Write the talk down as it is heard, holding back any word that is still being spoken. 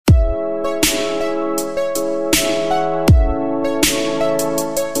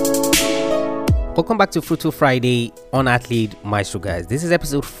Welcome back to Fruitful Friday on Athlete Maestro, guys. This is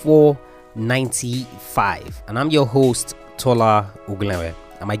episode 495, and I'm your host, Tola Ogunlewe.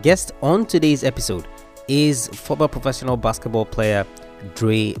 And my guest on today's episode is former professional basketball player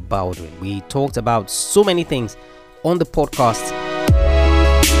Dre Baldwin. We talked about so many things on the podcast.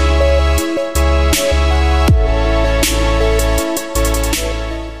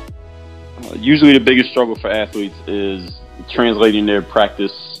 Usually the biggest struggle for athletes is translating their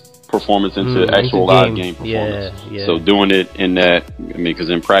practice performance into actual live game performance. Yeah. So doing it in that, because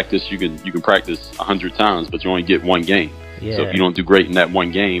in practice you can practice 100 times, but you only get one game. Yeah. So if you don't do great in that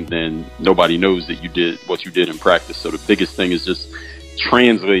one game, then nobody knows that you did what you did in practice. So the biggest thing is just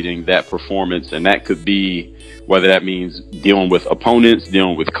translating that performance, and that could be whether that means dealing with opponents,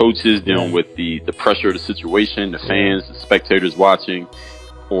 dealing with coaches, dealing with the pressure of the situation, the fans, the spectators watching,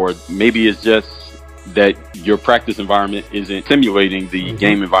 or maybe it's just that your practice environment isn't simulating the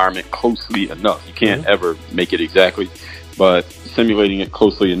game environment closely enough. You can't ever make it exactly, but simulating it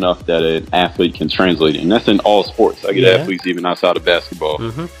closely enough that an athlete can translate it. And that's in all sports. I get athletes even outside of basketball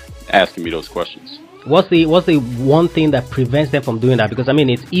asking me those questions. What's the one thing that prevents them from doing that? Because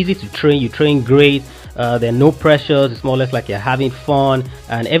it's easy to train. You train great. There are no pressures. It's more or less like you're having fun,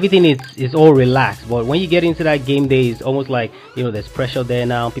 and everything is all relaxed. But when you get into that game day, it's almost like there's pressure there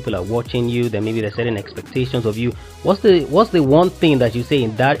now. People are watching you. Then maybe they're setting expectations of you. What's the one thing that you say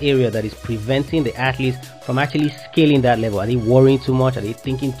in that area that is preventing the athletes from actually scaling that level? Are they worrying too much? Are they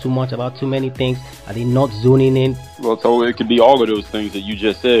thinking too much about too many things? Are they not zoning in? Well, so it could be all of those things that you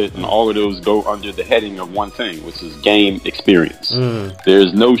just said, and all of those go under the heading of one thing, which is game experience.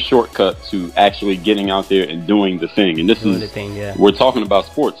 There's no shortcut to actually getting out there and doing the thing. And this we're talking about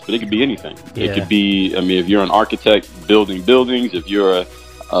sports, but it could be anything. It could be, if you're an architect building buildings, if you're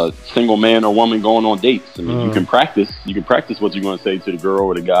a single man or woman going on dates, you can practice what you're going to say to the girl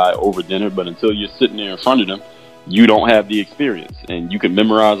or the guy over dinner, but until you're sitting there in front of them, you don't have the experience. And you can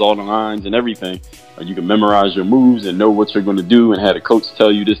memorize all the lines and everything, or you can memorize your moves and know what you're going to do and have a coach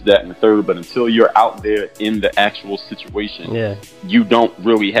tell you this, that, and the third, but until you're out there in the actual situation, you don't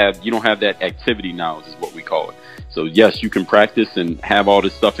have that activity knowledge, is what we call it. So yes, you can practice and have all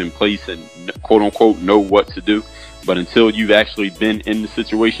this stuff in place and quote unquote know what to do, but until you've actually been in the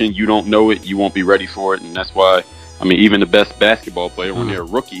situation, you don't know it, you won't be ready for it. And that's why, even the best basketball player, when they're a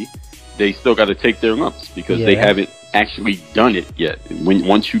rookie, they still got to take their lumps because they haven't actually done it yet. And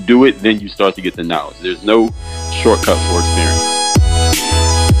once you do it, then you start to get the knowledge. There's no shortcut for experience.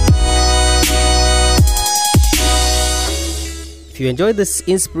 If you enjoyed this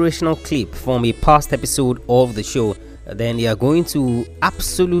inspirational clip from a past episode of the show, then you are going to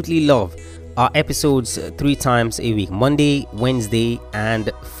absolutely love our episodes 3 times a week: Monday, Wednesday, and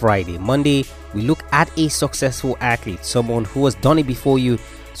Friday. Monday, we look at a successful athlete, someone who has done it before you,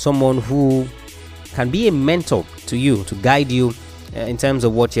 someone who can be a mentor to you, to guide you in terms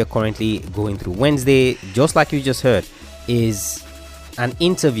of what you're currently going through. Wednesday, just like you just heard, is an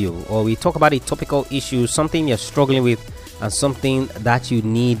interview, or we talk about a topical issue, something you're struggling with, and something that you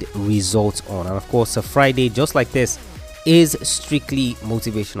need results on. And of course, a Friday, just like this, is strictly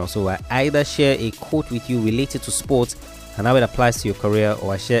motivational. So I either share a quote with you related to sports and how it applies to your career,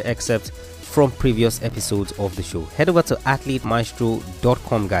 or I share excerpts from previous episodes of the show. Head over to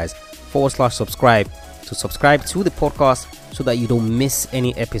athletemaestro.com, guys, /subscribe to subscribe to the podcast so that you don't miss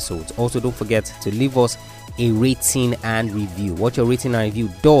any episodes. Also, don't forget to leave us a rating and review. What your rating and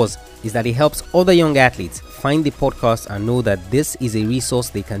review does is that it helps other young athletes find the podcast and know that this is a resource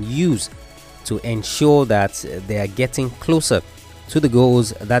they can use to ensure that they are getting closer to the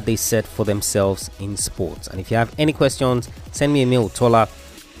goals that they set for themselves in sports. And if you have any questions, send me a mail,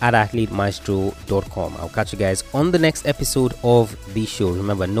 tola@athletemaestro.com. I'll catch you guys on the next episode of the show.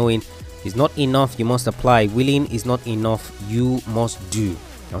 Remember, knowing is not enough, you must apply. Willing is not enough, you must do.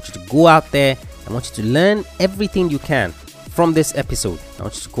 I want you to go out there. I want you to learn everything you can from this episode. I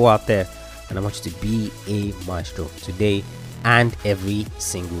want you to go out there and I want you to be a maestro today and every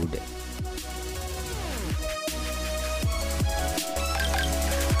single day.